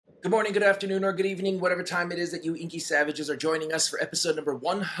Good morning, good afternoon, or good evening, whatever time it is that you inky savages are joining us for episode number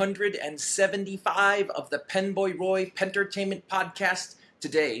 175 of the Penboy Roy Pentertainment Podcast.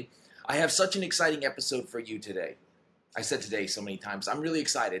 Today, I have such an exciting episode for you today. I said today so many times. I'm really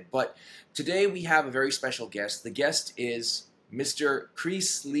excited, but today we have a very special guest. The guest is Mr.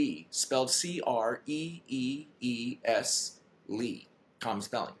 Creees Lee, spelled C-R-E-E-E-S, Lee, common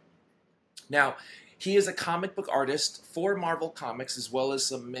spelling. Now, he is a comic book artist for Marvel Comics, as well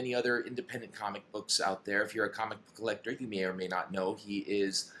as many other independent comic books out there. If you're a comic book collector, you may or may not know he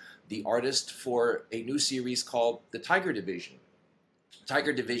is the artist for a new series called The Tiger Division.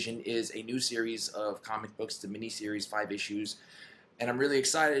 Tiger Division is a new series of comic books, the miniseries, 5 issues. And I'm really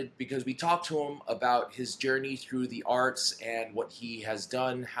excited because we talked to him about his journey through the arts and what he has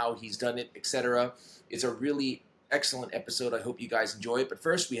done, how he's done it, etc. It's a really excellent episode. I hope you guys enjoy it. But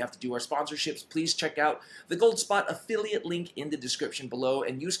first, we have to do our sponsorships. Please check out the Gold Spot affiliate link in the description below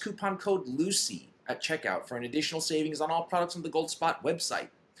and use coupon code LUCY at checkout for an additional savings on all products on the Gold Spot website.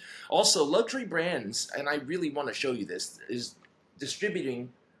 Also, Luxury Brands, and I really want to show you this, is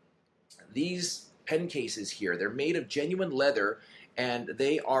distributing these pen cases here. They're made of genuine leather, and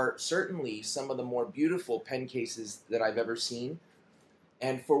they are certainly some of the more beautiful pen cases that I've ever seen.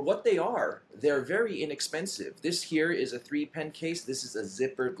 And for what they are, they're very inexpensive. This here is a 3-pen case. This is a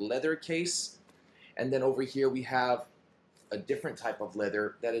zippered leather case. And then over here we have a different type of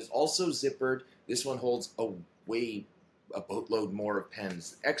leather that is also zippered. This one holds a boatload more of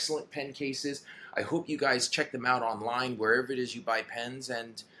pens. Excellent pen cases. I hope you guys check them out online, wherever it is you buy pens.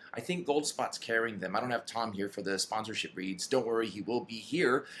 And I think Gold Spot's carrying them. I don't have Tom here for the sponsorship reads. Don't worry, he will be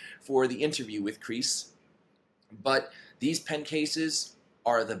here for the interview with Creees. But these pen cases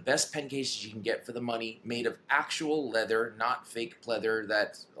are the best pen cases you can get for the money, made of actual leather, not fake leather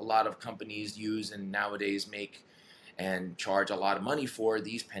that a lot of companies use and nowadays make and charge a lot of money for.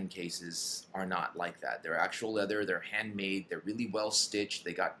 These pen cases are not like that. They're actual leather, they're handmade, they're really well stitched,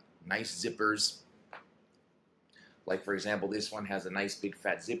 they got nice zippers. Like for example, this one has a nice big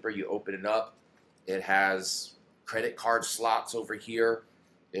fat zipper. You open it up, it has credit card slots over here,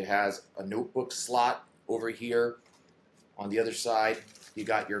 it has a notebook slot over here. On the other side, you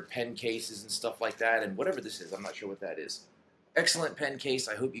got your pen cases and stuff like that, and whatever this is, I'm not sure what that is. Excellent pen case.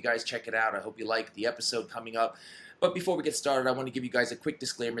 I hope you guys check it out. I hope you like the episode coming up. But before we get started, I want to give you guys a quick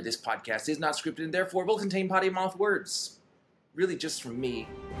disclaimer. This podcast is not scripted and therefore will contain potty mouth words. Really just from me,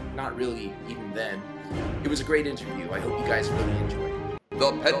 not really even then. It was a great interview. I hope you guys really enjoy it.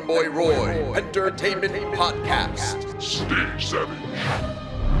 The Penboy Roy Entertainment Podcast. Stay savage.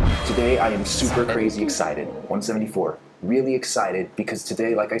 Today I am super crazy excited. 174. Really excited because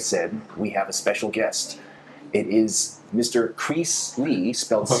today, like I said, we have a special guest. It is Mr. Creees Lee,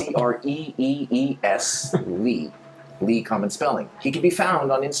 spelled C-R-E-E-E-S, Lee. Lee, common spelling. He can be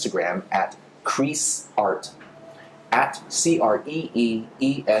found on Instagram at Creees Art, at C-R-E-E-E-S-A-R-T.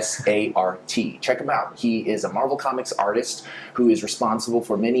 Check him out. He is a Marvel Comics artist who is responsible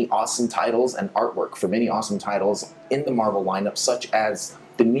for many awesome titles and artwork for many awesome titles in the Marvel lineup, such as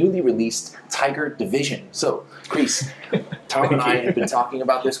the newly released Tiger Division. So, Creees, Tom and I have been talking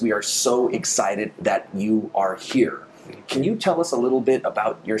about this. We are so excited that you are here. Can you tell us a little bit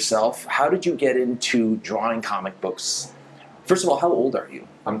about yourself? How did you get into drawing comic books? First of all, how old are you?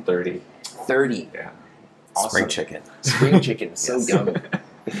 I'm 30. 30. Yeah. Awesome. Spring chicken. Spring chicken. So Yes. young.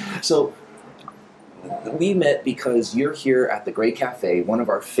 So, we met because you're here at the Grey Cafe, one of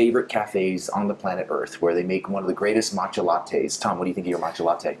our favorite cafes on the planet Earth, where they make one of the greatest matcha lattes. Tom, what do you think of your matcha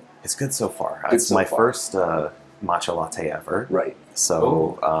latte? It's good so far. Good It's so my far. first matcha latte ever. Right.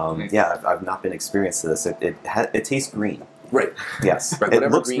 So, Oh. I've not been experienced to this. It tastes green. Right. Yes. Right, It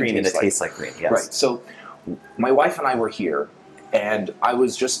whatever looks green green and it tastes like. tastes like green. Yes. Right. So, my wife and I were here, and I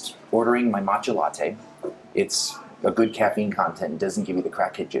was just ordering my matcha latte. It's a good caffeine content. It doesn't give you the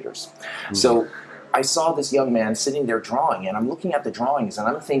crackhead jitters. Mm-hmm. So, I saw this young man sitting there drawing, and I'm looking at the drawings, and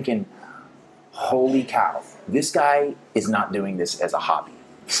I'm thinking, holy cow, this guy is not doing this as a hobby.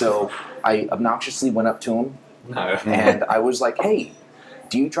 So I obnoxiously went up to him, and I was like, hey,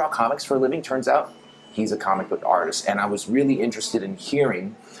 do you draw comics for a living? Turns out he's a comic book artist, and I was really interested in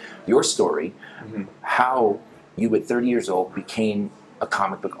hearing your story, how you at 30 years old became a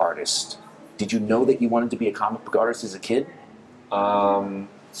comic book artist. Did you know that you wanted to be a comic book artist as a kid?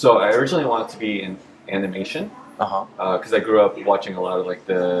 So I originally wanted to be in animation because I grew up watching a lot of like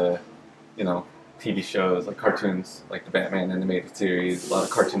the, TV shows, like cartoons, like the Batman animated series, a lot of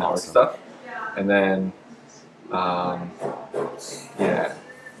Cartoon Network stuff. And then, I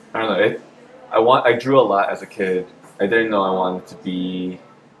don't know. I drew a lot as a kid. I didn't know I wanted to be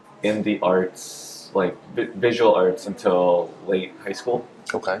in the arts, like visual arts, until late high school.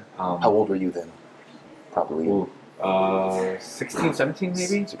 Okay. How old were you then? Probably. 16, 17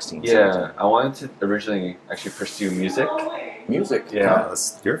 maybe? 16, Yeah, 17. I wanted to originally actually pursue music. Music? Yeah. Oh,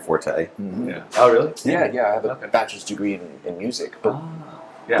 that's your forte. Mm-hmm. Yeah. Oh, really? Yeah, I have a bachelor's degree in music. But,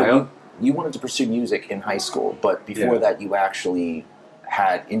 yeah, you wanted to pursue music in high school, but before that you actually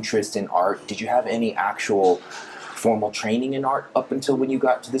had interest in art. Did you have any actual formal training in art up until when you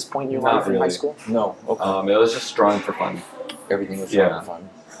got to this point in your life in high school? No. Okay. It was just drawing for fun. Everything was drawing for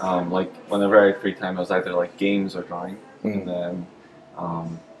fun. Like whenever I had free time, it was either like games or drawing, and then,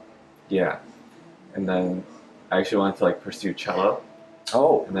 and then I actually wanted to like pursue cello.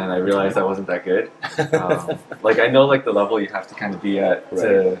 Oh. And then I realized I wasn't that good. Like I know like the level you have to kind of be at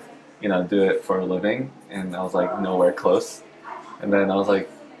to, do it for a living, and I was like nowhere close. And then I was like,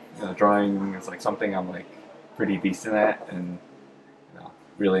 drawing is like something I'm like pretty decent at, and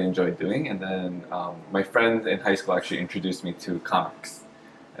really enjoyed doing. And then my friend in high school actually introduced me to comics.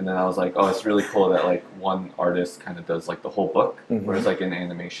 And then I was like, oh, it's really cool that like one artist kind of does like the whole book, whereas like in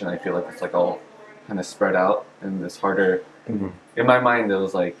animation, I feel like it's like all kind of spread out and it's harder. In my mind, it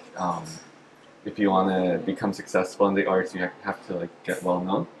was like, if you want to become successful in the arts, you have to like get well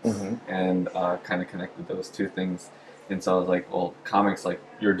known, and kind of connected those two things. And so I was like, well, comics, like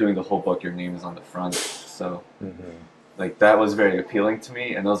you're doing the whole book, your name is on the front, so like that was very appealing to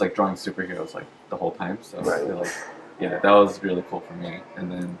me. And I was like drawing superheroes like the whole time, so I feel like, yeah, that was really cool for me.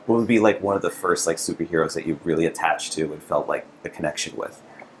 And then what would be like one of the first like superheroes that you really attached to and felt like the connection with?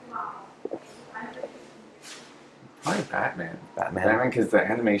 Probably Batman. Batman, because the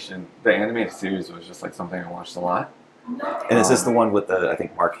animated series was just like something I watched a lot. And is this the one with I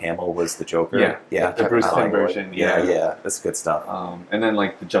think Mark Hamill was the Joker? Yeah, the Bruce Timm version. Yeah, that's good stuff. And then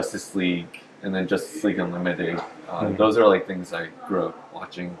like the Justice League, and then Justice League Unlimited. Those are like things I grew up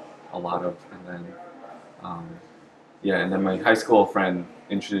watching a lot of. And then, and then my high school friend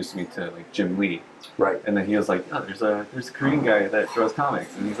introduced me to like Jim Lee. Right. And then he was like, oh, there's a Korean guy that draws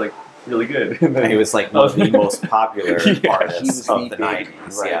comics, and he's like really good. And then he was like one of the most popular artists of the big,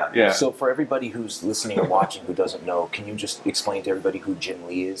 90s. Right. Yeah. So for everybody who's listening or watching who doesn't know, can you just explain to everybody who Jim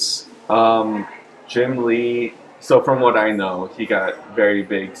Lee is? Jim Lee, so from what I know, he got very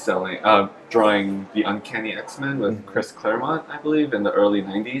big drawing the Uncanny X-Men with Chris Claremont, I believe, in the early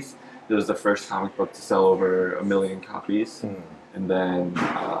 90s. It was the first comic book to sell over 1 million copies. And then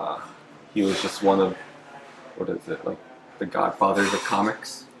he was just one of, like the godfathers of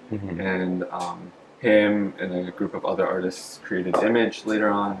comics. And him and then a group of other artists created Image later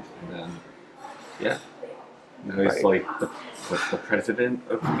on, and then now he's like the president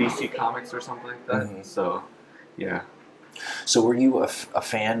of DC Comics or something like that. So So were you a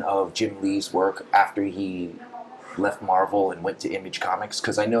fan of Jim Lee's work after he left Marvel and went to Image Comics?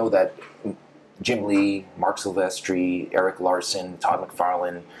 Because I know that Jim Lee, Mark Silvestri, Eric Larson, Todd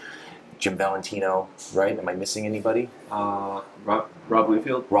McFarlane, Jim Valentino, right? Am I missing anybody? Rob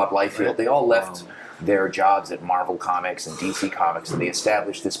Liefeld. Rob Liefeld. Right. They all left their jobs at Marvel Comics and DC Comics, and they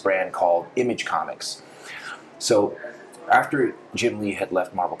established this brand called Image Comics. So after Jim Lee had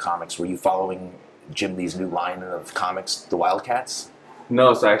left Marvel Comics, were you following Jim Lee's new line of comics, The Wildcats?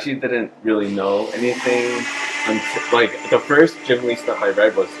 No, so I actually didn't really know anything until, like, the first Jim Lee stuff I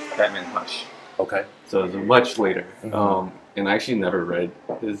read was Batman Hush. Okay. So it was much later. And I actually never read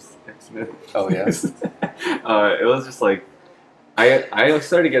his X-Men. Oh, yeah? It was just like, I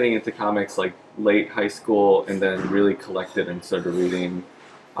started getting into comics like late high school, and then really collected and started reading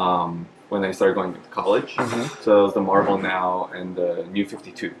when I started going to college. So it was the Marvel Now and the New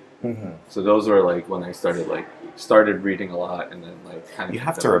 52. So those were like when I started reading a lot, and then like kind of. You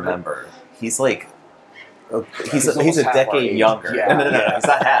have to remember, he's like. He's a decade younger. Yeah. No, he's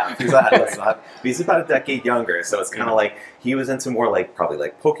not half. He's about a decade younger, so it's kind of like he was into more like probably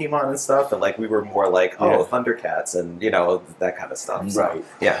like Pokemon and stuff, and like we were more like Thundercats and that kind of stuff. So, right.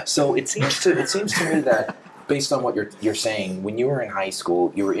 Yeah. So it seems to me that based on what you're saying, when you were in high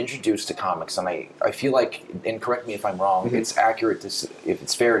school, you were introduced to comics, and I feel like, and correct me if I'm wrong, it's accurate if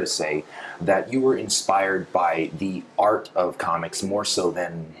it's fair to say that you were inspired by the art of comics more so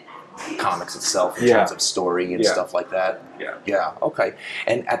than comics itself in terms of story and stuff like that. Yeah. Okay.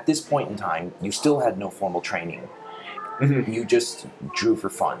 And at this point in time, you still had no formal training. You just drew for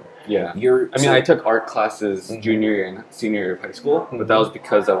fun. Yeah. I took art classes junior year and senior year of high school, but that was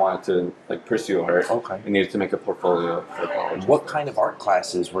because I wanted to like pursue art. Okay. I needed to make a portfolio for college. What kind of art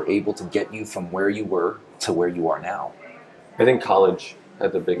classes were able to get you from where you were to where you are now? I think college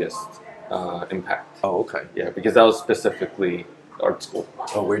had the biggest impact. Oh, okay. Yeah, because that was specifically art school.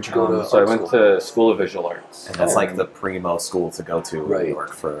 Oh, where'd you go to? So I went to School of Visual Arts, And that's like the primo school to go to in Right. New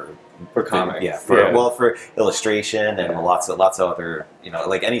York for comics. Yeah, for illustration and lots of other,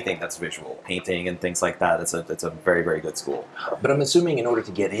 like anything that's visual, painting and things like that. It's a very, very good school. But I'm assuming in order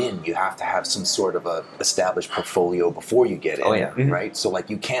to get in, you have to have some sort of a established portfolio before you get in. Oh, yeah. Right? So like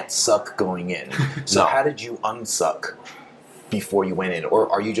you can't suck going in. So No. how did you unsuck before you went in? Or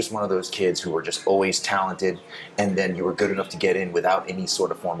are you just one of those kids who were just always talented and then you were good enough to get in without any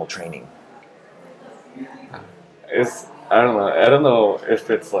sort of formal training? I don't know if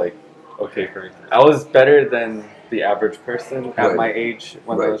it's like okay for me. I was better than the average person at Right. my age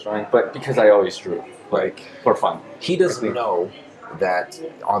when Right. I was drawing, but because I always drew, like for fun. He doesn't know that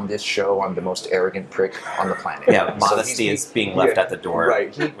on this show I'm the most arrogant prick on the planet. Yeah, So modesty he's- is being left at the door.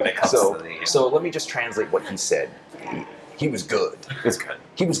 Right. when it comes So, to the. so let me just translate what he said. He was good. It's good.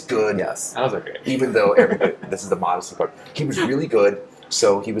 He was good. Yes. That was okay. Even though this is the modesty part. He was really good.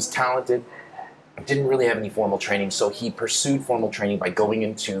 So he was talented. Didn't really have any formal training. So he pursued formal training by going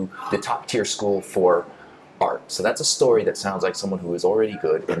into the top tier school for art. So that's a story that sounds like someone who was already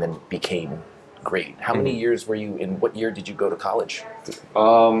good and then became great. How many years were you in? What year did you go to college?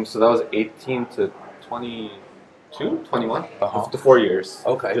 So that was 18 to 22, 21, the 4 years.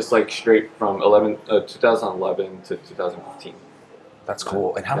 Okay. Just like straight from 2011 to 2015. That's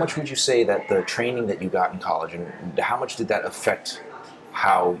cool. And how much would you say that the training that you got in college, and how much did that affect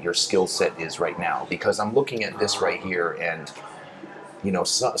how your skill set is right now? Because I'm looking at this right here, and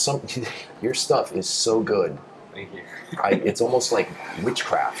some your stuff is so good. Thank you. It's almost like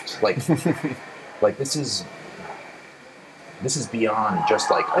witchcraft. Like this is beyond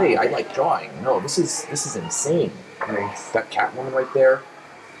just like, hey, I like drawing. No, this is insane. Thanks. That Catwoman right there.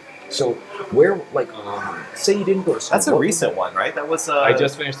 So where, like, say you didn't go to school. That's a recent one, right? That was. I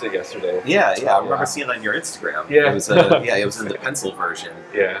just finished it yesterday. Yeah. I remember wow. seeing it on your Instagram. Yeah. It was. It was in the pencil version.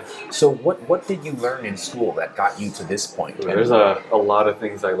 Yeah. So what did you learn in school that got you to this point? There's a lot of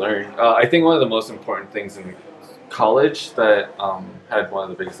things I learned. I think one of the most important things in college that had one of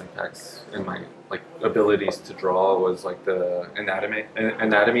the biggest impacts in my abilities to draw was like the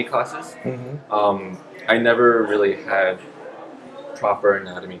anatomy classes. Mm-hmm. I never really had proper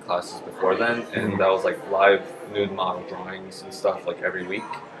anatomy classes before then, and that was like live nude model drawings and stuff like every week.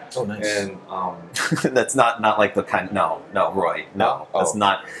 Oh, nice. And That's not like the kind. No, Roy. No, that's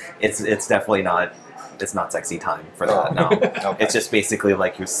not. It's definitely not. It's not sexy time for that. No, Okay. it's just basically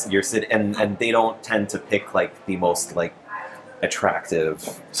like you're sitting, and they don't tend to pick like the most like attractive.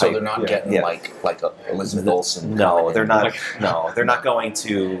 So type- they're not getting yeah. like a Elizabeth Olsen. No, coming they're in. not. No, they're not going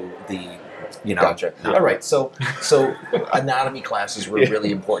to the. Gotcha. No. All right. So anatomy classes were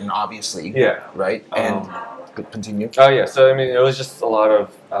really important, obviously. yeah. Right. And continue. Oh yeah, so I mean, it was just a lot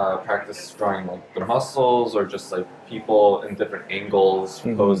of practice drawing like the muscles or just like people in different angles,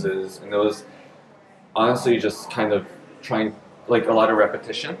 poses, and it was honestly just kind of trying like a lot of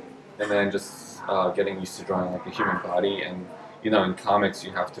repetition, and then just getting used to drawing like the human body. And in comics,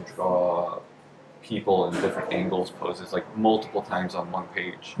 you have to draw people in different angles, poses, like multiple times on one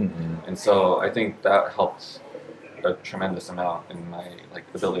page, and so I think that helped a tremendous amount in my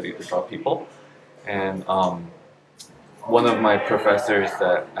ability to draw people. And one of my professors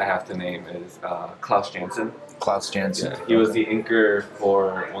that I have to name is Klaus Janson. Klaus Janson. Yeah, he was the inker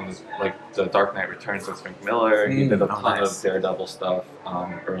for one of the Dark Knight Returns with Frank Miller. He did a ton of Daredevil stuff,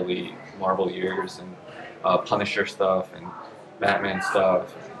 early Marvel years, and Punisher stuff and Batman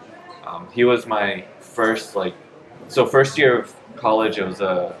stuff. He was my first first year of college. It was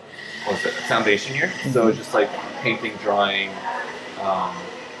a foundation year, so it was just like painting, drawing. I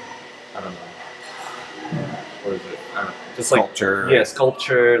don't know. What is it? I don't know. Just Sculpture.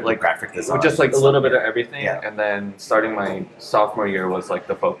 Sculpture, like graphic design. just like a little bit of everything. Yeah. And then starting my sophomore year was like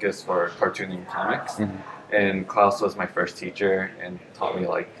the focus for cartooning comics. And Klaus was my first teacher and taught me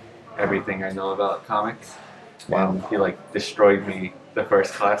like everything I know about comics. Wow. And he destroyed me the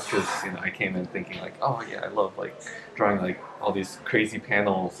first class because I came in thinking like, oh yeah, I love drawing like all these crazy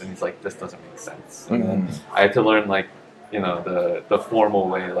panels, and he's like, this doesn't make sense. And then I had to learn the formal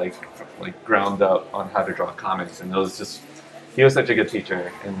way, like ground up on how to draw comics, and he was such a good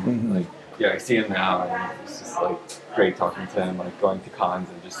teacher, and I see him now, and it's just great talking to him, going to cons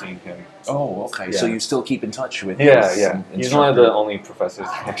and just seeing him. Oh, okay. Yeah. So you still keep in touch with Yeah, his yeah. He's instructor? one of the only professors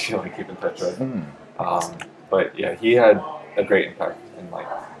I actually keep in touch with. But yeah, he had a great impact in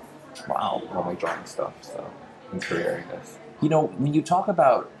Wow. all my drawing stuff. So in career, I guess. When you talk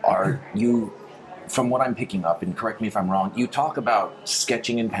about art, from what I'm picking up, and correct me if I'm wrong, you talk about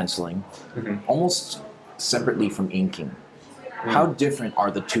sketching and penciling almost separately from inking. How different are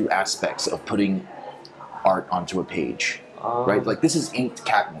the two aspects of putting art onto a page? right? Like this is inked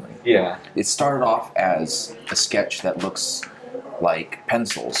Catwoman. Yeah. It started off as a sketch that looks like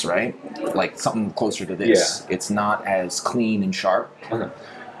pencils, right? Like something closer to this. Yeah. It's not as clean and sharp. Okay.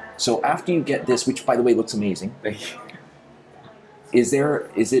 So after you get this, which by the way looks amazing, Thank you. is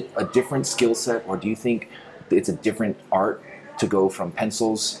it a different skill set, or do you think it's a different art to go from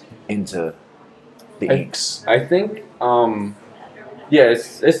pencils into the inks? I think, yeah,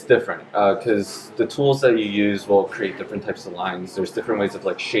 it's different because the tools that you use will create different types of lines. There's different ways of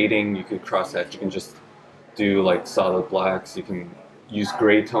like shading. You could cross hatch. You can just do like solid blacks. You can use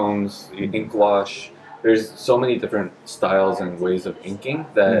gray tones. You ink wash. There's so many different styles and ways of inking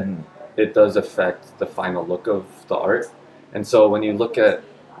that it does affect the final look of the art. And so when you look at,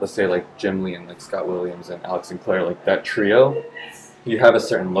 let's say, like Jim Lee and like Scott Williams and Alex Sinclair, like that trio, you have a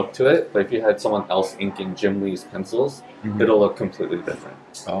certain look to it. But if you had someone else inking Jim Lee's pencils, it'll look completely different.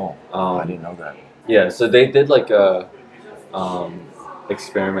 Oh, I didn't know that. Yeah, so they did like a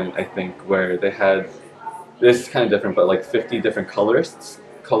experiment, I think, where they had, this is kind of different, but like 50 different colorists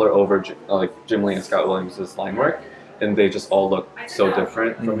color over like Jim Lee and Scott Williams' line work, and they just all look so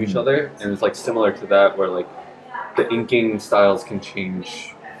different from each other. And it's like similar to that, where like the inking styles can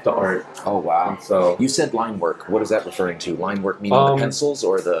change the art. Oh wow! And so you said line work. What is that referring to? Line work meaning the pencils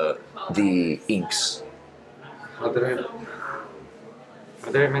or the inks? How did I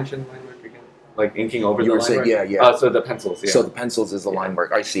mention line work again? Like inking over You the were line saying, work? yeah. So the pencils, yeah. So the pencils is the line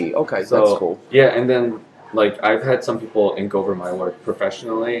work. I see. Okay, So, that's cool. Yeah, and then like I've had some people ink over my work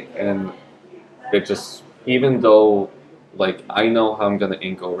professionally, and it just, even though like I know how I'm gonna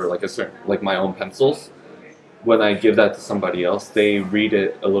ink over like a certain, like my own pencils, when I give that to somebody else, they read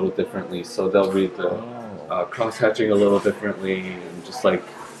it a little differently. So they'll read the cross hatching a little differently, and just like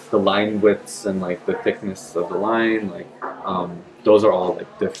the line widths and like the thickness of the line, like those are all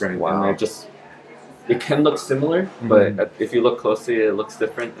like different. Wow. And it can look similar, but if you look closely, it looks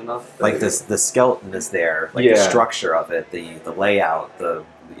different enough. Like the skeleton is there, like the structure of it, the layout, the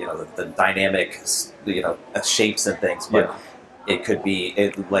dynamic shapes and things, but it could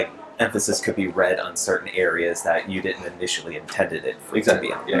be like emphasis could be read on certain areas that you didn't initially intended it for Exactly.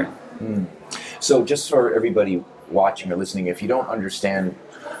 to be on there. So just for everybody watching or listening, if you don't understand,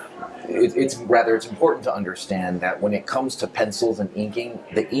 it's important to understand that when it comes to pencils and inking,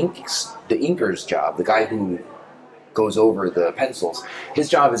 the inker's job, the guy who goes over the pencils, his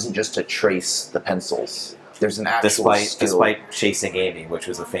job isn't just to trace the pencils. There's an actual skill. Despite Chasing Amy, which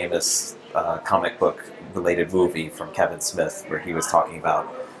was a famous comic book related movie from Kevin Smith, where he was talking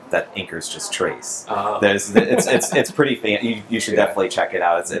about that inkers just trace. It's pretty fan. You should definitely check it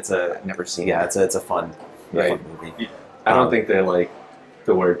out. It's a I've never seen. Yeah, it's a fun movie. I don't think they like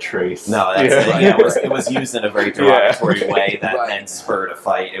the word trace. No, it was used in a very derogatory way that then spurred a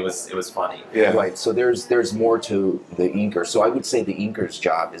fight. It was funny. Yeah. Right. So there's more to the inker. So I would say the inker's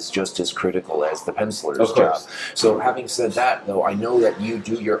job is just as critical as the penciler's job. So having said that, though, I know that you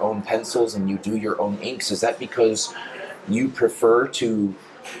do your own pencils and you do your own inks. Is that because you prefer to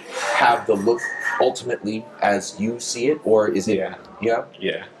have the look ultimately as you see it, or is it?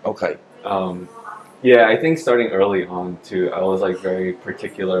 Yeah. Okay. Yeah, I think starting early on too, I was like very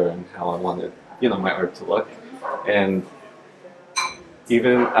particular in how I wanted, my art to look, and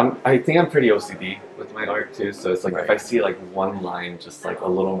even I think I'm pretty OCD with my art too. So it's like if I see like one line just like a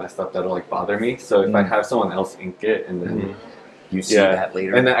little messed up, that'll like bother me. So if I have someone else ink it and then you see that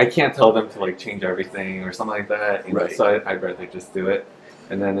later, and then I can't tell them to like change everything or something like that. So I'd rather just do it.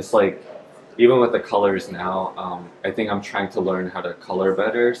 And then it's like, even with the colors now, I think I'm trying to learn how to color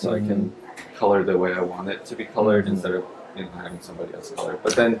better so I can color the way I want it to be colored instead of having somebody else color.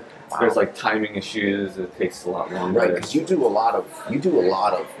 But then there's like timing issues. It takes a lot longer. Right, because you do a lot of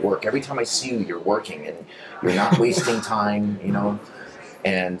work. Every time I see you, you're working and you're not wasting time.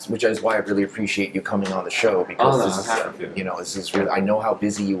 And which is why I really appreciate you coming on the show, because this is really, I know how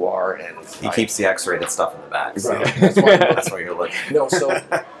busy you are, and he keeps the X-rated stuff in the back. So right. that's why you're looking. No, so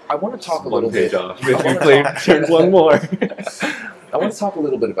I want to talk a little bit. If you claim turn one more. I want to talk a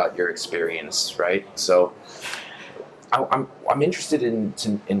little bit about your experience, right? So I'm interested in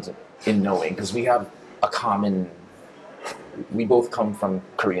knowing, because we have a common. We both come from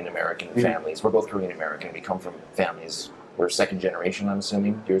Korean American families. We're both Korean American. We come from families. We're second generation, I'm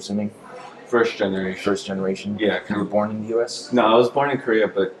assuming. You're assuming? First generation. First generation? Yeah. You were born in the U.S.? No, I was born in Korea,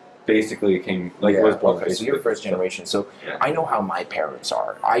 but basically was born. Okay, so you're first generation. So I know how my parents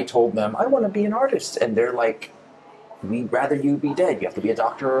are. I told them, I want to be an artist. And they're like, we'd rather you be dead. You have to be a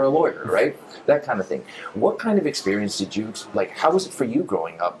doctor or a lawyer, right? That kind of thing. What kind of experience did you, how was it for you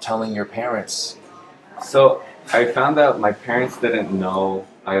growing up, telling your parents? So I found out my parents didn't know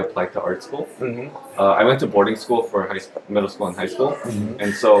I applied to art school. Mm-hmm. I went to boarding school for middle school and high school,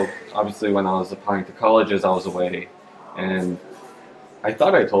 and so obviously when I was applying to colleges, I was away, and I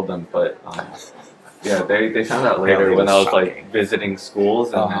thought I told them, but yeah, they found out later when I was like visiting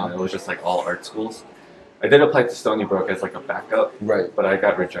schools, and then it was just like all art schools. I did apply to Stony Brook as like a backup, Right, but I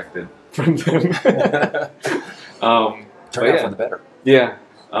got rejected from them. Turned out for the better. Yeah,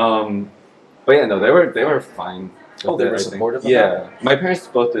 but yeah, no, they were fine. Oh, they were supportive of Yeah, that? my parents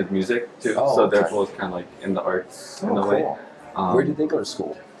both did music too, so they're okay. both kind of like in the arts in Oh, a way. cool. Where did they go to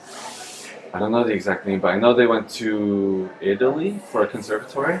school? I don't know the exact name, but I know they went to Italy for a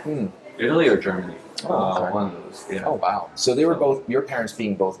conservatory. Italy or Germany. Okay. One of those. Yeah. Oh wow! So they were both, your parents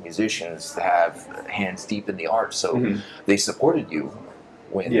being both musicians, have hands deep in the art, so they supported you.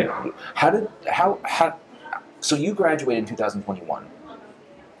 When how? So you graduated in 2021.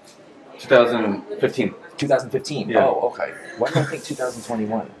 2015. 2015. Yeah. Oh, okay. Why do I think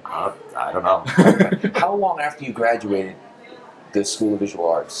 2021? I don't know. Okay. How long after you graduated the School of Visual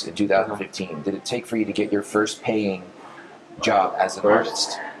Arts in 2015 did it take for you to get your first paying job as an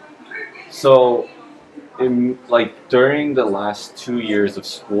artist? So, during the last 2 years of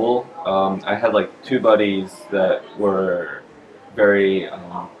school, I had like two buddies that were very,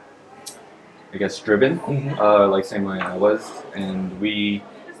 I guess, driven, like same way I was, and we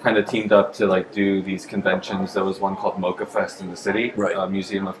kind of teamed up to like do these conventions. There was one called Mocha Fest in the city,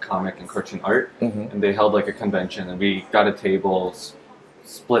 Museum of Comic and Cartoon Art, and they held like a convention, and we got a table,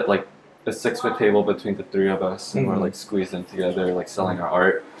 split like a 6-foot table between the three of us, and we're like squeezed in together, like selling our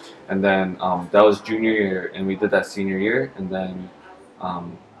art. And then that was junior year, and we did that senior year. And then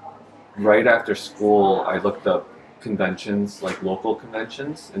right after school, I looked up conventions, like local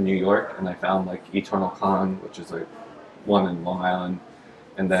conventions in New York, and I found like Eternal Con, which is like one in Long Island.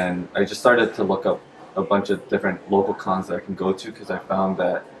 And then I just started to look up a bunch of different local cons that I can go to, because I found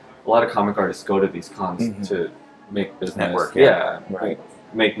that a lot of comic artists go to these cons to make business. Network,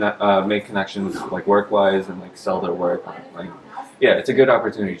 Make connections like work-wise and like sell their work. Like, yeah, it's a good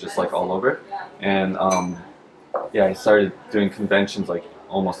opportunity, just like all over. And I started doing conventions like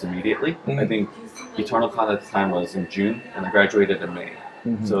almost immediately. I think Eternal Con at the time was in June, and I graduated in May.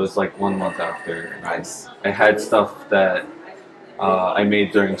 So it was like 1 month after. Nice. I had stuff that I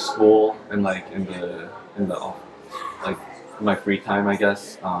made during school and like in the like my free time, I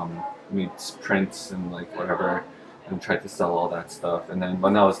guess. Made prints and like whatever, and tried to sell all that stuff. And then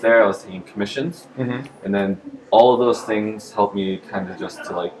when I was there, I was taking commissions, and then all of those things helped me kind of just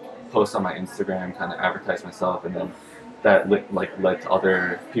to like post on my Instagram, kind of advertise myself, and then that led to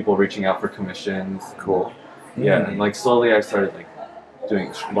other people reaching out for commissions. Cool. Yeah, and like slowly I started like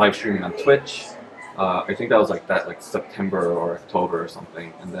doing live streaming on Twitch. I think that was like September or October or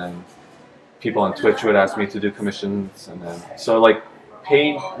something, and then people on Twitch would ask me to do commissions, and then so like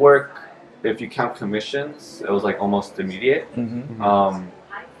paid work, if you count commissions, it was like almost immediate.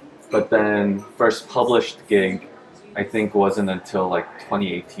 But then first published gig, I think wasn't until like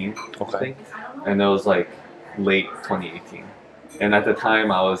 2018, I think, and it was like late 2018. And at the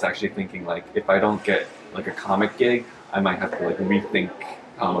time, I was actually thinking like, if I don't get like a comic gig, I might have to like rethink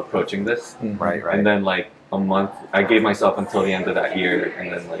how I'm approaching this. Right. And then like a month, I gave myself until the end of that year,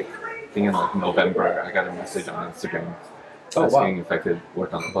 and then like I think in like November, I got a message on Instagram asking if I could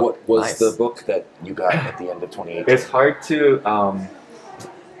work on the book. What was the book that you got at the end of 2018? It's hard to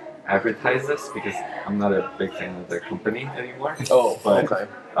advertise this because I'm not a big fan of their company anymore. Oh, but, okay.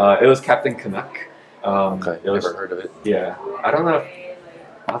 It was Captain Canuck. Never heard of it. Yeah, I don't know.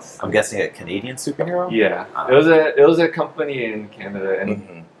 I'm guessing a Canadian superhero. Yeah, it was a company in Canada,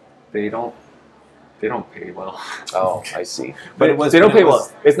 and they don't pay well. Oh, I see. But they don't pay well.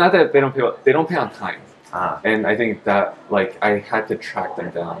 It's not that they don't pay well. They don't pay on time. And I think that like I had to track them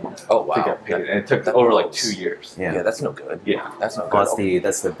down. Oh wow! To get paid, and it took over like 2 years. Yeah, that's no good. Yeah, that's no good. Well,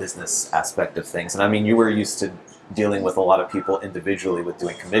 that's the business aspect of things, and I mean, you were used to dealing with a lot of people individually with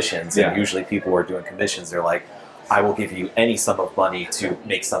doing commissions, and usually people who are doing commissions, they're like, I will give you any sum of money to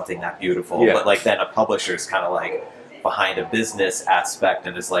make something that beautiful. But like then a publisher's kind of like behind a business aspect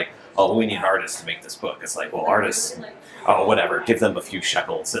and is like, oh, we need an artist to make this book. It's like, well, artists, oh, whatever, give them a few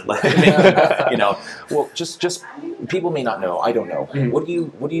shekels and you know. Well, just people may not know. I don't know. What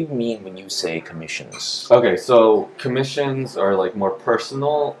do you mean when you say commissions? Okay, so commissions are like more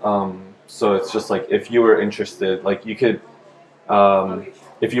personal. So it's just like if you were interested, like you could,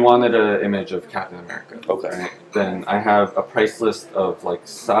 if you wanted an image of Captain America, right, then I have a price list of like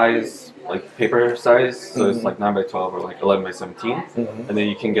size, like paper size, so it's like 9 by 12 or like 11 by 17, and then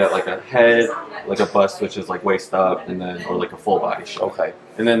you can get like a head, like a bust, which is like waist up, and then or like a full body shot. Okay.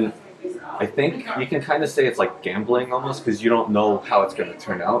 And then I think you can kind of say it's like gambling almost, because you don't know how it's going to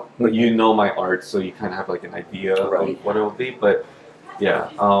turn out, but you know my art, so you kind of have like an idea of what it will be. But yeah,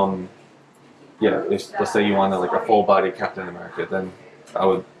 if let's say you wanted like a full body Captain America, then I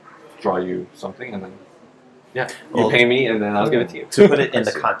would draw you something, and then you pay me, and then I'll give it to you. To put it in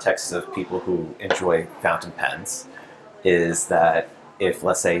the context of people who enjoy fountain pens, is that if,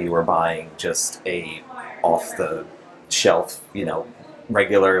 let's say, you were buying just a off the shelf,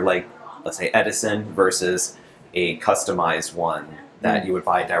 regular, like, let's say Edison versus a customized one that you would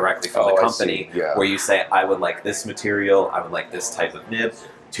buy directly from the company, where you say, I would like this material, I would like this type of nib,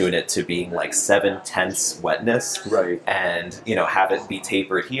 tune it to being like 7/10 wetness, and have it be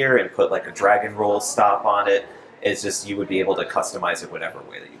tapered here and put like a dragon roll stop on it. It's just, you would be able to customize it whatever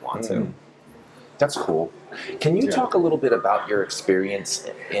way that you want to. That's cool. Can you talk a little bit about your experience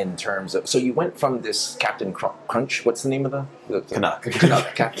in terms of, so you went from this Captain Crunch, what's the name of the Canuck.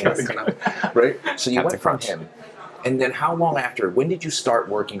 Captain Canuck, right? So you Captain went from Crunch. him, and then how long after, when did you start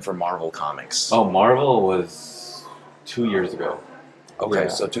working for Marvel Comics? Oh, Marvel was 2 years ago. Okay,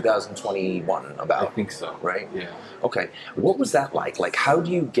 so 2021 about. I think so. Right? Yeah. Okay. What was that like? Like, how do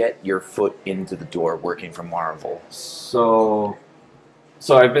you get your foot into the door working for Marvel? So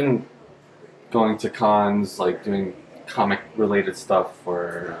I've been going to cons, like doing comic-related stuff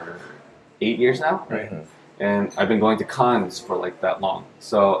for 8 years now, right? And I've been going to cons for like that long.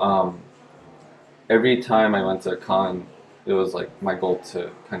 So every time I went to a con, it was like my goal to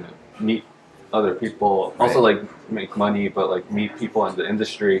kind of meet other people, also like make money, but like meet people in the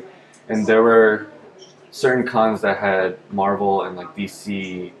industry. And there were certain cons that had Marvel and like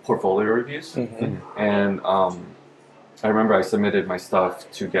DC portfolio reviews. And I remember I submitted my stuff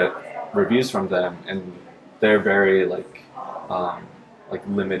to get reviews from them, and they're very like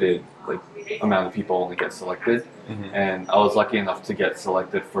limited, like amount of people only get selected. And I was lucky enough to get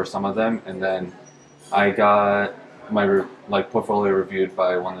selected for some of them, and then I got my portfolio reviewed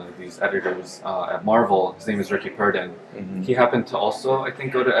by one of these editors at Marvel. His name is Ricky Purdon. He happened to also, I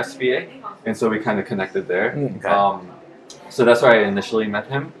think, go to SVA, and so we kind of connected there. So that's where I initially met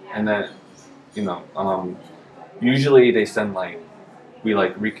him, and then usually they send we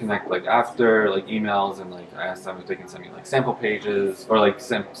reconnect after emails, and I asked them if they can send me sample pages or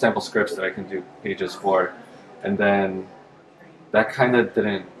sample scripts that I can do pages for, and then that kind of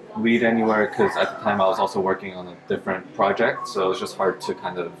didn't lead anywhere because at the time I was also working on a different project, so it was just hard to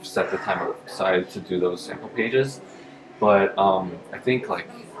kind of set the time aside to do those sample pages. But I think a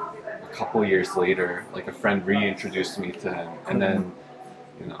couple years later, a friend reintroduced me to him, and then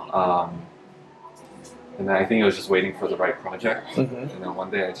and then I think it was just waiting for the right project. And then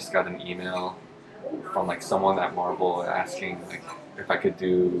one day I just got an email from someone at Marvel asking if I could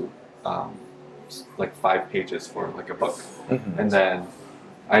do 5 pages for a book, and then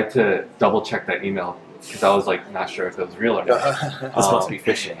I had to double check that email because I was not sure if it was real or not. This must be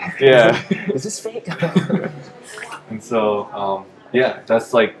phishing. Yeah. Is this fake? And so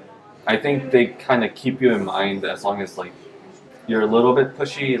that's I think they kind of keep you in mind as long as you're a little bit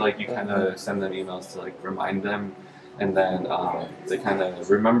pushy. You kind of send them emails to remind them, and then they kind of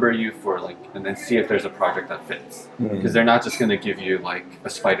remember you for and then see if there's a project that fits, because they're not just going to give you a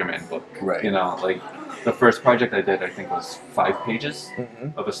Spider-Man book, right? The first project I did, I think, was 5 pages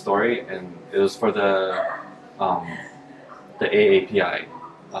of a story, and it was for the AAPI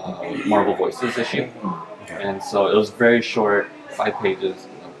Marvel Voices issue, and so it was very short, 5 pages,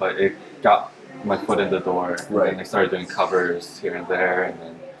 but it got my foot in the door. And I started doing covers here and there, and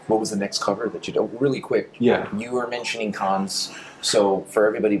then. What was the next cover that you did? Really quick. Yeah. You were mentioning cons. So for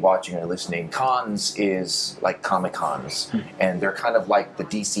everybody watching or listening, cons is like comic cons, and they're kind of like the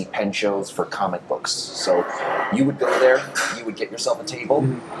DC pen shows for comic books. So you would go there, you would get yourself a table,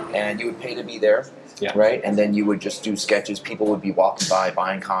 and you would pay to be there, right? And then you would just do sketches. People would be walking by,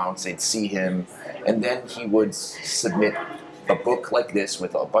 buying comics, they'd see him, and then he would submit a book like this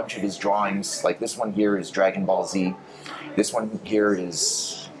with a bunch of his drawings. Like this one here is Dragon Ball Z. This one here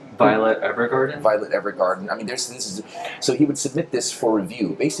is... Violet Evergarden. I mean, this is so he would submit this for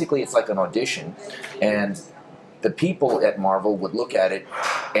review. Basically, it's like an audition, and the people at Marvel would look at it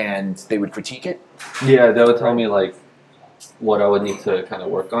and they would critique it. Yeah, they would tell me what I would need to kind of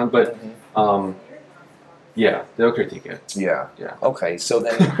work on, but they'll critique it. Yeah. Okay, so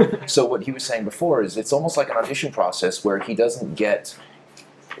then, so what he was saying before is it's almost like an audition process where he doesn't get.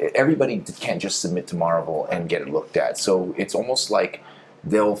 Everybody can't just submit to Marvel and get it looked at. So it's almost like.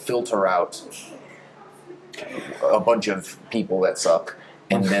 They'll filter out a bunch of people that suck,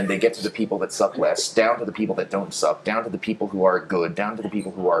 and then they get to the people that suck less, down to the people that don't suck, down to the people who are good, down to the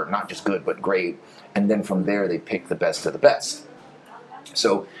people who are not just good but great, and then from there they pick the best of the best.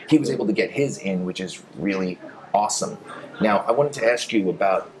 So he was able to get his in, which is really awesome. Now, I wanted to ask you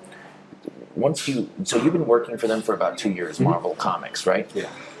about so you've been working for them for about 2 years, Marvel Comics, right? Yeah.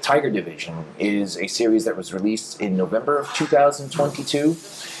 Tiger Division is a series that was released in November of 2022,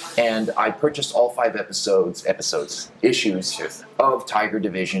 and I purchased all 5 issues of Tiger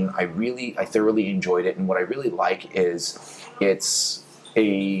Division. I thoroughly enjoyed it, and what I really like is it's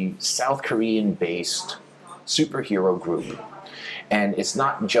a South Korean-based superhero group, and it's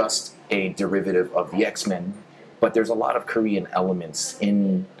not just a derivative of the X-Men, but there's a lot of Korean elements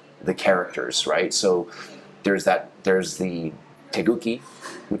in the characters, right? So there's the Taeguki,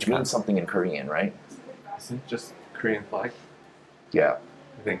 which means something in Korean, right? Isn't it just Korean flag? Yeah.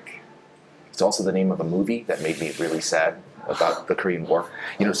 I think. It's also the name of a movie that made me really sad about the Korean War.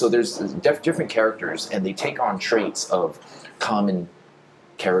 So there's different characters, and they take on traits of common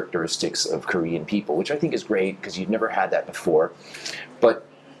characteristics of Korean people, which I think is great because you've never had that before. But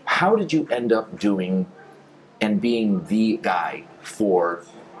how did you end up doing and being the guy for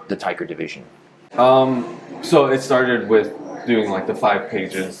the Tiger Division? So it started with doing like the 5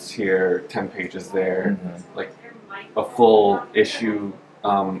 pages here, 10 pages there, like a full issue.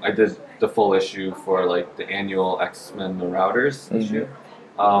 I did the full issue for like the annual X-Men Marauders issue.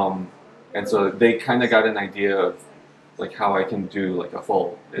 And so they kind of got an idea of like how I can do like a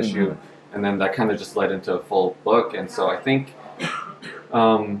full issue. And then that kind of just led into a full book. And so I think,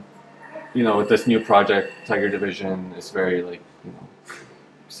 with this new project, Tiger Division is very like,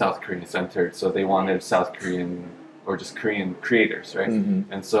 South Korean centered. So they wanted South Korean or just Korean creators, right?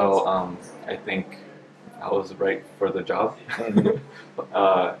 And so I think I was right for the job.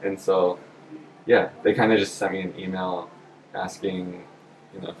 And so, yeah, they kind of just sent me an email asking,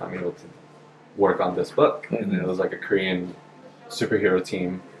 if I'm able to work on this book. And it was like a Korean superhero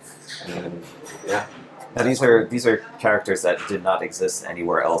team. And yeah. Now these are characters that did not exist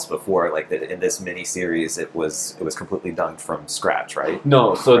anywhere else before. Like in this mini series, it was completely done from scratch, right?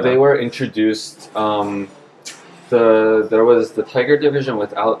 No, so they were introduced. There was the Tiger Division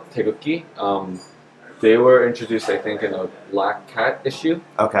without Taeguki. They were introduced, I think, in a Black Cat issue.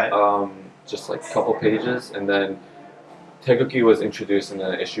 Okay. Just like a couple pages, and then Taeguki was introduced in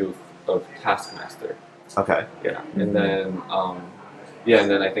the issue of Taskmaster. Okay. Yeah, and then and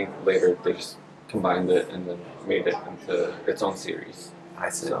then I think later they just combined it and then made it into its own series. I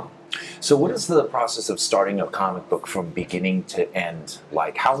see. So what is the process of starting a comic book from beginning to end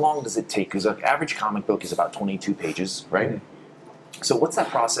like? How long does it take? Because an average comic book is about 22 pages, right? So what's that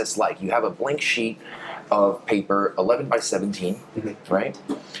process like? You have a blank sheet of paper, 11 by 17, right?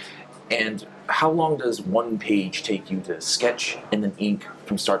 And how long does one page take you to sketch and then ink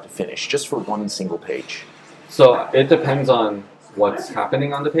from start to finish, just for one single page? So it depends on what's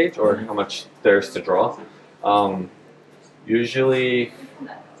happening on the page or how much there's to draw. Usually,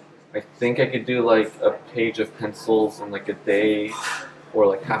 I think I could do like a page of pencils in like a day or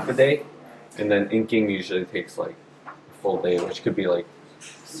like half a day, and then inking usually takes like a full day, which could be like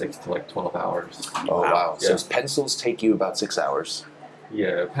 6 to like 12 hours. Oh wow! Yeah. So pencils take you about 6 hours.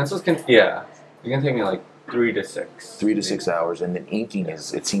 Yeah, pencils can. Yeah, it can take me like 3 to 6. 3 to 6 hours, and then inking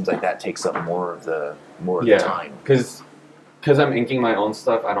is. It seems like that takes up more of the time. Because I'm inking my own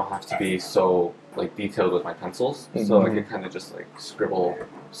stuff, I don't have to be so like detailed with my pencils. So I can kind of just like scribble,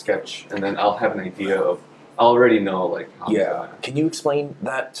 sketch, and then I'll have an idea of. I already know like. How Yeah. Can you explain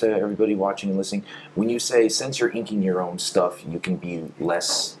that to everybody watching and listening? When you say since you're inking your own stuff, you can be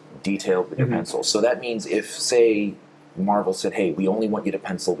less detailed with your pencil. So that means if say Marvel said, "Hey, we only want you to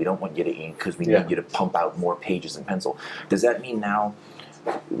pencil. We don't want you to ink because we need you to pump out more pages in pencil." Does that mean now?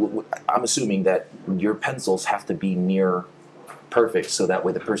 I'm assuming that your pencils have to be near perfect, so that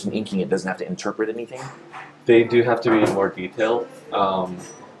way the person inking it doesn't have to interpret anything. They do have to be more detailed.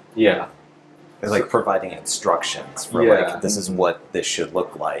 Yeah. It's like providing instructions for like this is what this should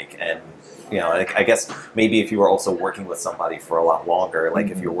look like, and I guess maybe if you were also working with somebody for a lot longer, like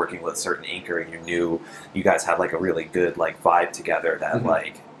if you were working with a certain inker and you knew you guys had like a really good like vibe together, that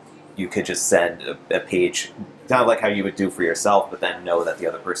like you could just send a page, kind of like how you would do for yourself, but then know that the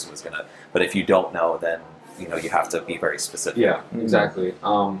other person was gonna. But if you don't know, then you have to be very specific. Yeah, exactly.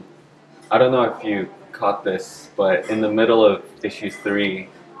 I don't know if you caught this, but in the middle of issue 3,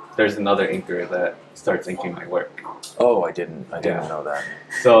 there's another inker that starts inking my work. Oh, I didn't know that.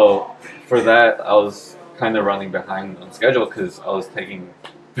 So for that, I was kind of running behind on schedule because I was taking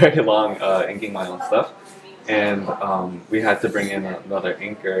very long inking my own stuff, and we had to bring in another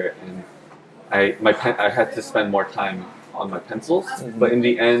inker, and I had to spend more time on my pencils, but in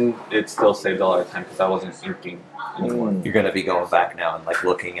the end, it still saved a lot of time because I wasn't inking anymore. You're going to be going back now and like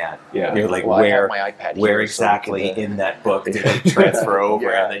looking at, you're like, Well, I have my iPad where here, exactly so we can, in that book did it transfer over?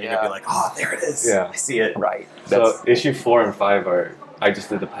 Yeah, and then you're going to be like, oh, there it is. Yeah. I see it. Right. So issue 4 and 5 I just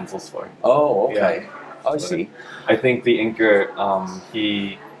did the pencils for. Oh, okay. Yeah. Oh, I see. I think the inker,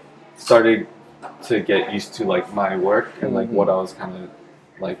 he started to get used to like my work and like what I was kind of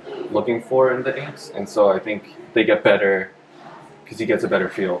like looking for in the inks, and so I think they get better because he gets a better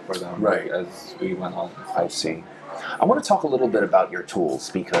feel for them as we went on. I see. I want to talk a little bit about your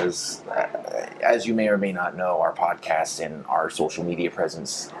tools because, as you may or may not know, our podcast and our social media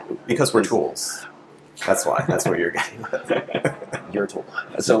presence. Because we're tools. That's why. That's where you're getting with. Your tool.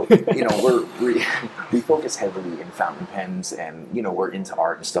 So, we focus heavily in fountain pens and, we're into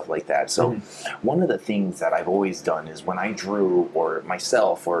art and stuff like that. So one of the things that I've always done is when I drew or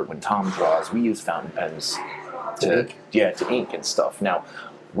myself or when Tom draws, we use fountain pens to ink and stuff. Now,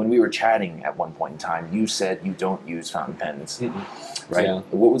 when we were chatting at one point in time, you said you don't use fountain pens, right? Yeah.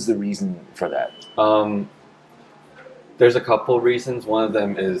 What was the reason for that? There's a couple reasons. One of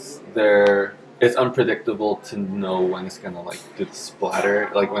them is it's unpredictable to know when it's gonna like do the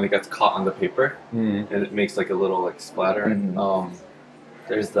splatter, like when it gets caught on the paper, and it makes like a little like splatter.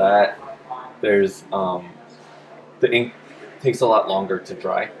 There's that. There's the ink takes a lot longer to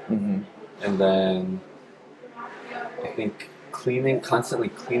dry, and then I think constantly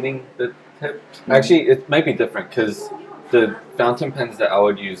cleaning the tip. Actually, it might be different because the fountain pens that I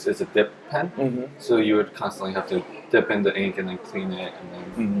would use is a dip pen, so you would constantly have to dip in the ink and then clean it,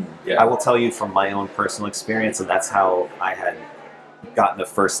 and then I will tell you from my own personal experience, and that's how I had gotten the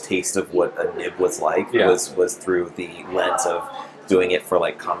first taste of what a nib was like. Was through the lens of doing it for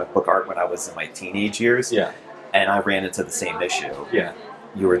like comic book art when I was in my teenage years. And I ran into the same issue.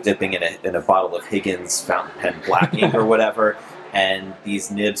 You were dipping in a bottle of Higgins fountain pen black ink or whatever, and these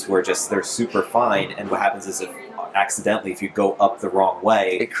nibs were they're super fine, and what happens is if you go up the wrong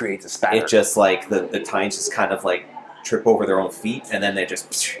way, It creates a spatter. it just like the tines just kind of like trip over their own feet, and then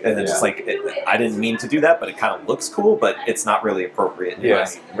just like I didn't mean to do that, but it kind of looks cool, but it's not really appropriate in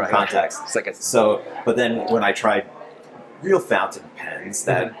my context. It's like but then when I tried real fountain pens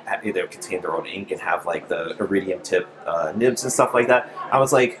that either contain their own ink and have like the iridium tip nibs and stuff like that, I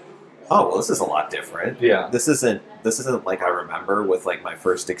was like, oh well, this is a lot different. This isn't like I remember with like my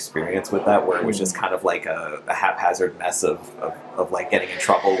first experience with that, where it was just kind of like a haphazard mess of like getting in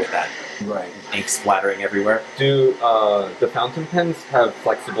trouble with that ink splattering everywhere. Do the fountain pens have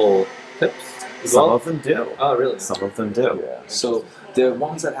flexible tips? Some of them do. Oh, really? Some of them do. So the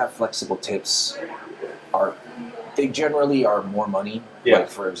ones that have flexible tips they generally are more money. Like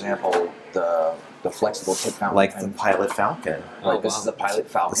for example, the flexible tip fountain like pen. the Pilot Falcon. This is a Pilot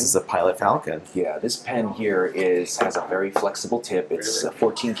Falcon. This is a Pilot Falcon. Yeah, this pen here has a very flexible tip. It's a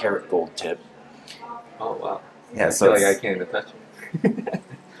 14 karat gold tip. Oh wow. Yeah, I so feel like I can't even touch it.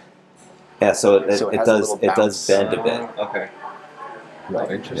 Yeah, so it does bend a bit. Okay. Right.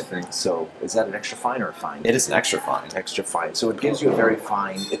 Oh, interesting. So is that an extra fine or a fine? It is an extra fine. Extra fine. So it gives you a very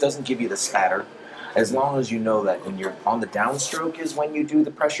fine. It doesn't give you the spatter, as long as you know that when you're on the downstroke is when you do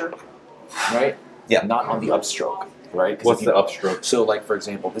the pressure, right? Yeah. Not on the upstroke, right? What's the upstroke? So, like for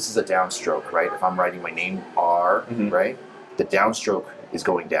example, this is a downstroke, right? If I'm writing my name R, right, the downstroke is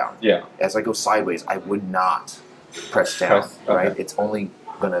going down. Yeah. As I go sideways, I would not press down, right? Okay. It's only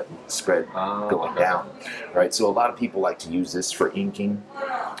gonna spread going down, right? So a lot of people like to use this for inking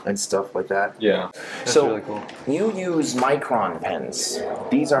and stuff like that. Yeah. That's So really cool. you use micron pens.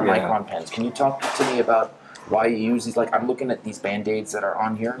 These are micron pens. Can you talk to me about why you use these? Like I'm looking at these band-aids that are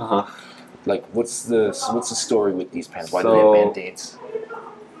on here. Like what's the story with these pens? Why do they have band-aids?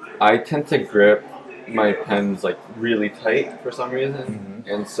 I tend to grip my pens like really tight for some reason,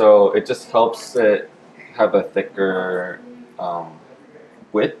 and so it just helps it have a thicker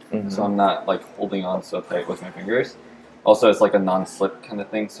width, so I'm not like holding on so tight with my fingers. Also, it's like a non-slip kind of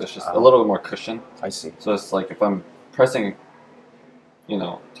thing, so it's just a little bit more cushion. I see. So it's like if I'm pressing,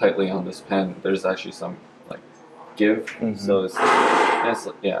 tightly on this pen, there's actually some like give. So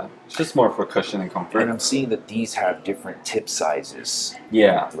it's just more for cushion and comfort. And I'm seeing that these have different tip sizes.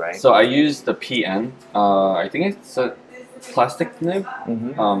 Yeah. Right. So I use the PN. I think it's a plastic nib.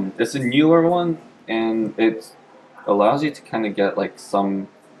 It's a newer one, and it allows you to kind of get like some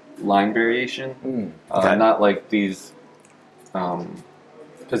line variation. Not like these,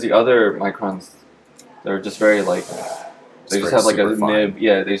 because the other microns, they're just very like they just have like a nib.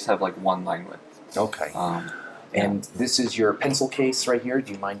 Yeah, they just have like one line width. Okay. And this is your pencil case right here.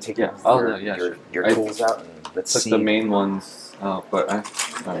 Do you mind taking your tools out and let's see? The main ones, but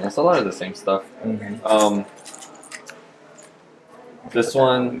that's a lot of the same stuff. This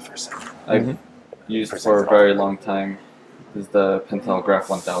one I've used for a very long time. This is the Pentel Graph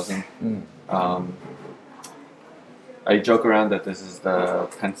 1000. I joke around that this is the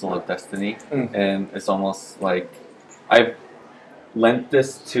pencil of destiny, and it's almost like I've lent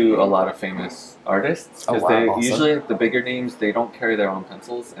this to a lot of famous artists because they usually the bigger names, they don't carry their own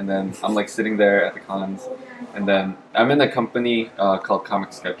pencils, and then I'm like sitting there at the cons, and then I'm in a company called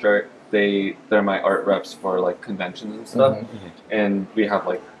Comic Sketch Art. They're my art reps for like conventions and stuff, and we have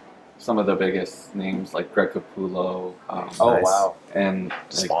like some of the biggest names like Greg Capullo. And like,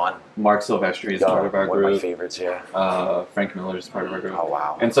 Spawn. Mark Silvestri is part of our group. One of my favorites, Frank Miller is part of our group. Oh,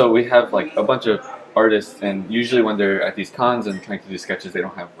 wow. And so we have like a bunch of artists, and usually when they're at these cons and trying to do sketches, they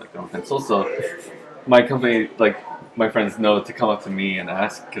don't have like their own pencils. So my company, like my friends know to come up to me and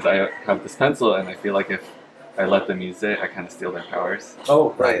ask because I have this pencil, and I feel like if I let them use it, I kind of steal their powers.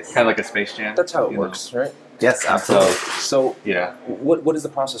 Oh, right. Kind of like a Space Jam. That's how it works, right? Yes, absolutely. So yeah. What is the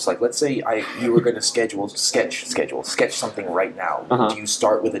process like? Let's say you were going to sketch something right now. Do you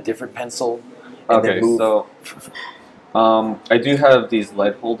start with a different pencil? And then move? So I do have these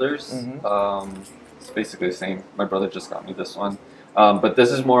lead holders. It's basically the same. My brother just got me this one, but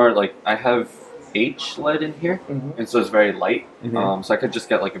this is more like I have H lead in here, and so it's very light. So I could just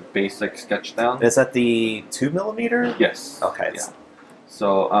get like a basic sketch down. Is that the 2mm? Yes. Okay. Yeah.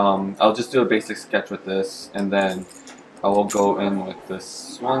 So I'll just do a basic sketch with this, and then I will go in with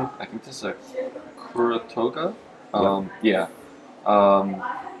this one. I think this is a Kuratoga.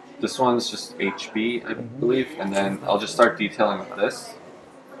 This one's just HB, I believe, and then I'll just start detailing with this,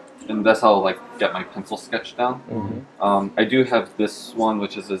 and that's how I'll like get my pencil sketch down. I do have this one,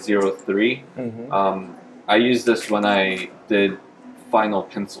 which is a 03. I used this when I did final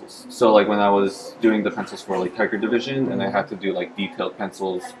pencils. So like when I was doing the pencils for like Tiger Division, and I had to do like detailed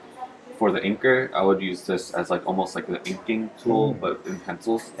pencils for the inker, I would use this as like almost like the inking tool, but in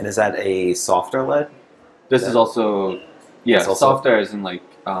pencils. And is that a softer lead? This is also softer, as in like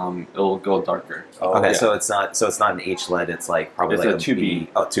it'll go darker. Okay, so it's not an H lead. It's like probably it's like a 2B.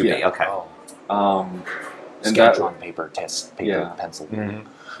 Oh, 2B. Yeah. Okay. And sketch that on paper, pencil.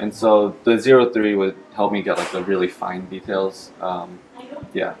 And so the 03 would help me get like the really fine details.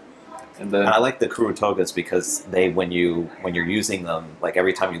 And then I like the Kurotogas because when you're using them, like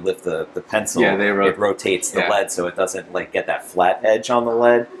every time you lift the pencil, it rotates the lead so it doesn't like get that flat edge on the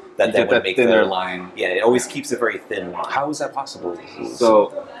lead. That you get would that thinner line. Yeah, it always keeps a very thin line. How is that possible?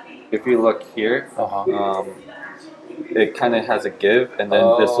 So if you look here, it kind of has a give, and then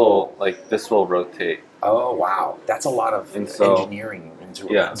this will rotate. Oh wow, that's a lot of engineering into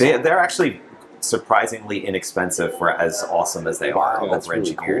it. Yeah, they're actually surprisingly inexpensive for as awesome as they are. That's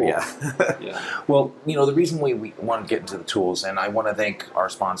really cool. Yeah. Well, the reason we want to get into the tools, and I want to thank our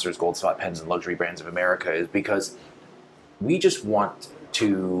sponsors, Gold Spot Pens and Luxury Brands of America, is because we just want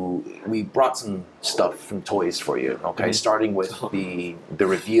we brought some stuff, some toys for you, okay? Starting with the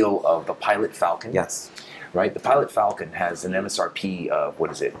reveal of the Pilot Falcon. Yes. Right? The Pilot Falcon has an MSRP of, what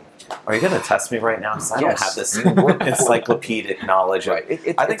is it? Are you going to test me right now? Because I don't have this encyclopedic knowledge. Right.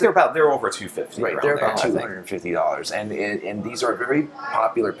 I think they're over $250. Right, they're about $250. And these are very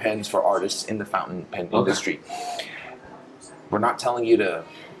popular pens for artists in the fountain pen industry. We're not telling you to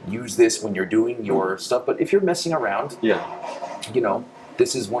use this when you're doing your stuff, but if you're messing around,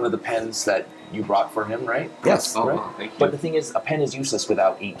 this is one of the pens that you brought for him, right? Yes. Right? Thank you. But the thing is, a pen is useless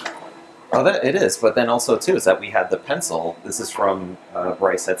without ink. Oh, it is. But then also, too, is that we had the pencil. This is from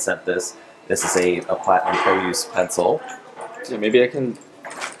Bryce had sent this. This is a Platinum Pro Use pencil. Yeah, maybe I can...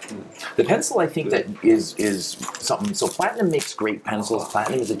 The pencil, I think, that is something... So Platinum makes great pencils.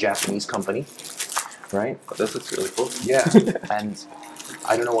 Platinum is a Japanese company, right? Oh, this looks really cool. Yeah. And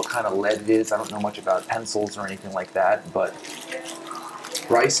I don't know what kind of lead it is. I don't know much about pencils or anything like that. But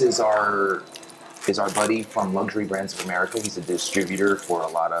Bryce is our buddy from Luxury Brands of America. He's a distributor for a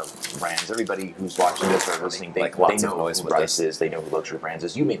lot of brands. Everybody who's watching this or listening, they know who Bryce is. They know who Luxury Brands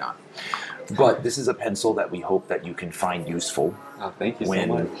is. You may not. But this is a pencil that we hope that you can find useful thank you so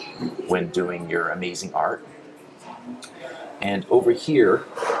much. When doing your amazing art. And over here,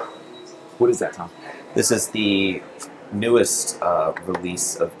 what is that, Tom? This is the newest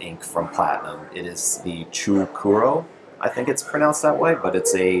release of ink from Platinum. It is the Chukuro. I think it's pronounced that way, but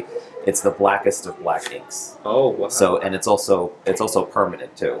it's the blackest of black inks. Oh wow! So and it's also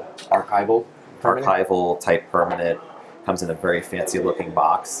permanent too. Archival type permanent. Comes in a very fancy looking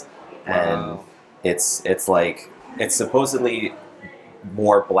box, and it's supposedly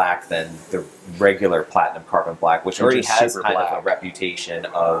more black than the regular Platinum Carbon Black, which already has kind of a reputation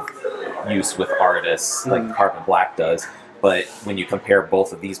of use with artists, like Carbon Black does. But when you compare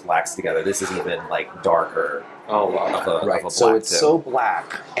both of these blacks together, this is even like darker Oh, wow. Right. Of a So black it's tip. so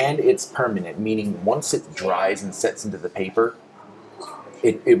black and it's permanent, meaning once it dries and sets into the paper,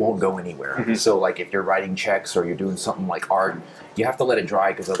 it won't go anywhere. Mm-hmm. So like if you're writing checks or you're doing something like art, you have to let it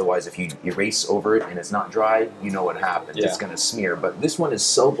dry because otherwise if you erase over it and it's not dry, you know what happens. Yeah. It's going to smear. But this one is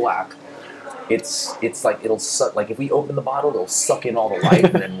so black, it's like it'll suck. Like if we open the bottle, it'll suck in all the light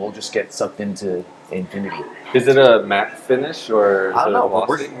and then we'll just get sucked into infinity. Is it a matte finish or? I don't know, but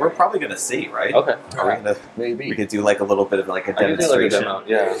glossy? we're probably gonna see, right? Okay. Are we gonna? Maybe. We could do like a little bit of like a I can do like a demonstration. demo.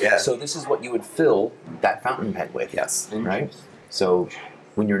 Yeah. Yeah. So this is what you would fill that fountain pen with. Yes. Right? So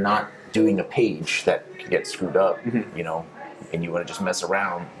when you're not doing a page that gets screwed up, you know, and you want to just mess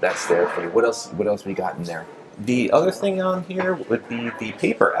around, that's there for you. What else we got in there? The other thing on here would be the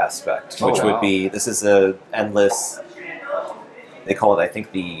paper aspect, Oh, which wow. would be, this is a endless, they call it, I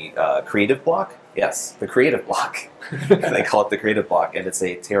think, the creative block. Yes, the creative block. They call it the creative block, and it's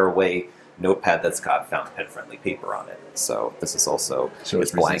a tear-away notepad that's got fountain pen friendly paper on it. So this is also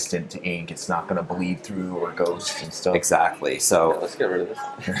It's blank. resistant to ink. It's not going to bleed through or ghost and stuff. Exactly. Yeah, So, let's get rid of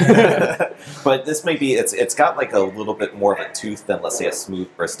this. but this may be it's got like a little bit more of a tooth than, let's say, a smooth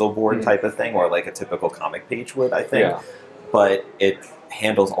Bristol board type of thing, or like a typical comic page would, I think. Yeah. But it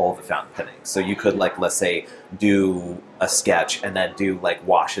handles all of the fountain penning. So you could, like, let's say, do a sketch and then do like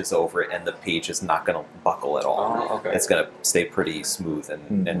washes over it, and the page is not going to buckle at all. Oh, okay. It's going to stay pretty smooth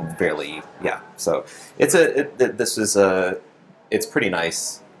and, Mhm. and fairly, yeah. So it's it's pretty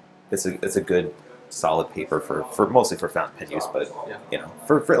nice. It's a good solid paper for mostly for fountain pen use, but Yeah. you know,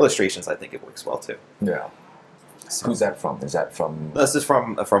 for illustrations, I think it works well too. Yeah. So, Who's that from? Is that from? this is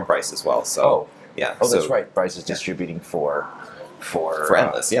from Bryce as well. So Oh, yeah. oh, so, that's right. Bryce is distributing for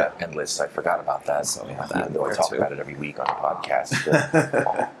Endless, yeah. Endless. I forgot about that. So we So have that even though I there, talk too. about it every week on the podcast.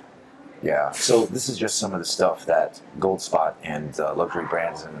 But, yeah. So this is just some of the stuff that Goldspot and Luxury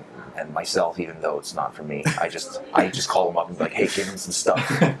Brands and myself, even though it's not for me, I just call them up and be like, hey, give them some stuff,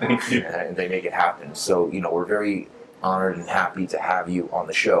 Thank you. and they make it happen. So we're very honored and happy to have you on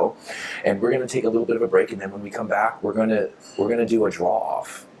the show, and we're going to take a little bit of a break, and then when we come back, we're gonna do a draw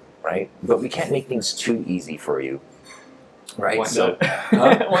off, right? But we can't make things too easy for you, right? Why So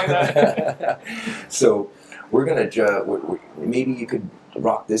not? Why not? so we're gonna maybe you could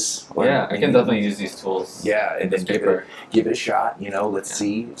rock this. one, Yeah, I maybe. can definitely use these tools. Yeah, and This then paper. give it a shot. Let's Yeah.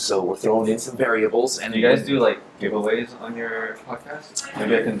 see. So we're throwing in some variables, and Do you guys do like giveaways on your podcast?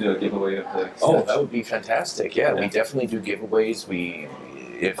 Maybe I can do a giveaway of the. Oh, sketch. that would be fantastic. Yeah, we Yeah. definitely do giveaways.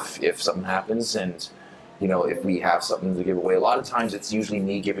 If something happens, and if we have something to give away, a lot of times it's usually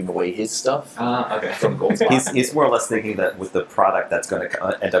me giving away his stuff Okay. from Goldspot. he's more or less thinking that with the product that's going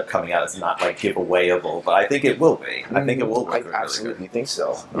to end up coming out, it's not like giveawayable, but I think it will be. I think it will look I really absolutely think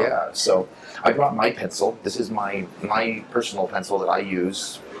so. Oh. Yeah. So I brought my pencil. This is my personal pencil that I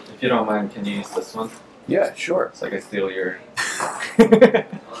use. If you don't mind, can you use this one? Yeah, sure. So I can steal your.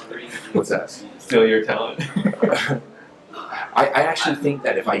 What's that? Steal your talent. I actually think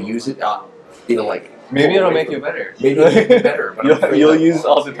that if I use it, it'll like. Maybe pull it'll away make from- you better. Maybe it'll make me better. But I'm afraid You'll that- use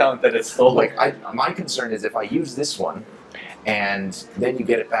all the talent that it's stolen. Like my concern is if I use this one, and then you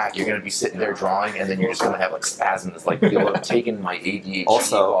get it back, you're going to be sitting there drawing, and then you're just going to have like spasms, like you'll have taken my ADHD.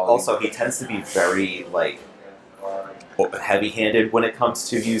 Also, he tends to be very like heavy-handed when it comes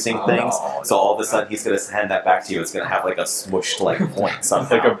to using Oh, things. no, So all of a sudden, he's going to hand that back to you. It's going to have like a smushed like point It's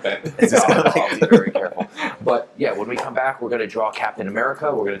somehow. like a bend. It's just gonna, I'll be very careful. But yeah, when we come back, we're going to draw Captain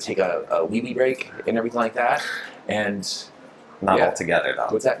America. We're going to take a wee break and everything like that. And Not yeah. all together though.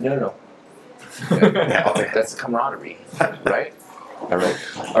 what's that? No. Yeah, I'll take That's the camaraderie, right? All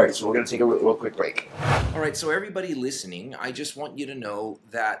right. So we're going to take a real quick break. All right, so everybody listening, I just want you to know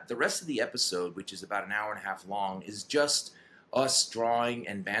that the rest of the episode, which is about an hour and a half long, is just us drawing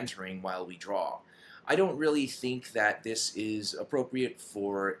and bantering while we draw. I don't really think that this is appropriate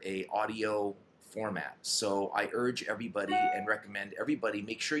for a audio format. So I urge everybody and recommend everybody,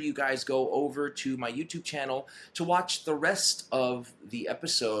 make sure you guys go over to my YouTube channel to watch the rest of the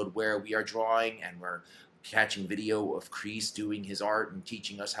episode where we are drawing and we're catching video of Creees doing his art and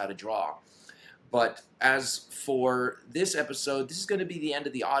teaching us how to draw. But as for this episode, this is going to be the end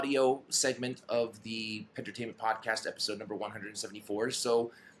of the audio segment of the Entertainment Podcast, episode number 174.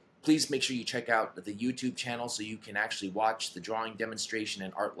 So please make sure you check out the YouTube channel so you can actually watch the drawing demonstration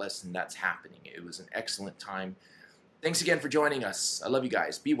and art lesson that's happening. It was an excellent time. Thanks again for joining us. I love you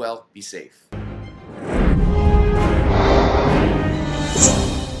guys. Be well, be safe.